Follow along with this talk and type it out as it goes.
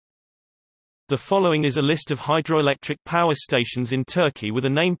The following is a list of hydroelectric power stations in Turkey with a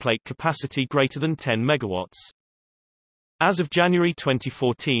nameplate capacity greater than 10 MW. As of January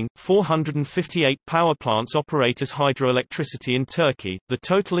 2014, 458 power plants operate as hydroelectricity in Turkey, the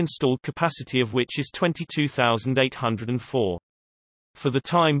total installed capacity of which is 22,804. For the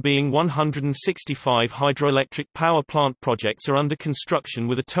time being, 165 hydroelectric power plant projects are under construction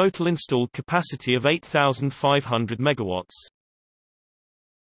with a total installed capacity of 8,500 MW.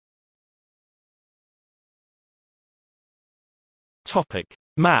 Topic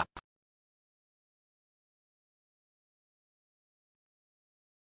Map.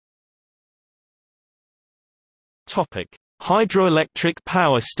 Topic Hydroelectric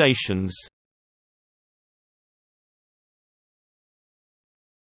power stations.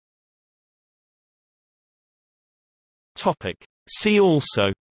 Topic See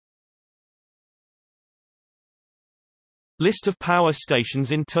also: List of power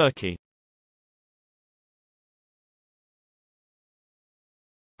stations in Turkey.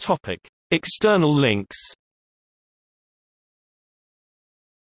 Topic External links.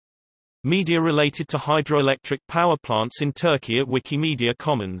 Media related to hydroelectric power plants in Turkey at Wikimedia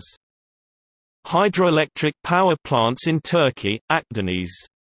Commons. Hydroelectric power plants in Turkey, Akdeniz.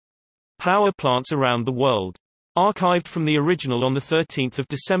 Power plants around the world. Archived from the original on 13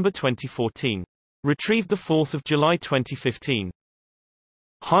 December 2014. Retrieved 4 July 2015.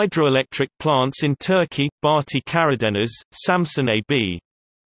 Hydroelectric plants in Turkey, Bati Karadeniz, Samsun AB.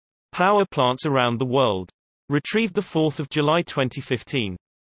 Power plants around the world. Retrieved 4 July 2015.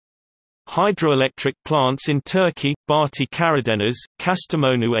 Hydroelectric plants in Turkey, Bati Karadeniz,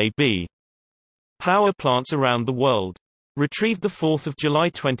 Kastamonu AB. Power plants around the world. Retrieved 4 July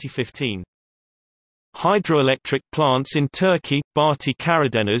 2015. Hydroelectric plants in Turkey, Bati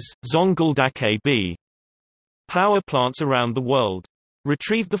Karadeniz, Zonguldak AB. Power plants around the world.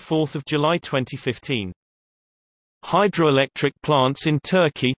 Retrieved 4 July 2015. Hydroelectric plants in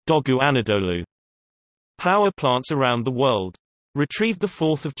Turkey, Doğu Anadolu. Power plants around the world. Retrieved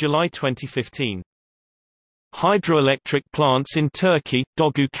 4 July 2015. Hydroelectric plants in Turkey,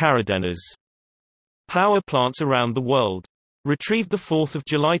 Doğu Karadeniz. Power plants around the world. Retrieved 4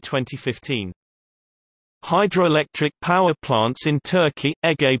 July 2015. Hydroelectric power plants in Turkey,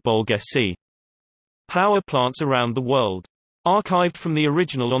 Ege Bölgesi. Power plants around the world. Archived from the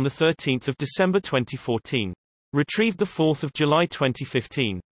original on 13 December 2014. Retrieved 4 July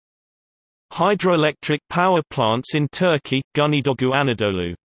 2015. Hydroelectric power plants in Turkey, Güneydoğu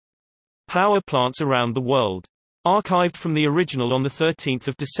Anadolu. Power plants around the world. Archived from the original on 13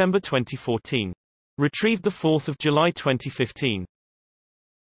 December 2014. Retrieved 4 July 2015.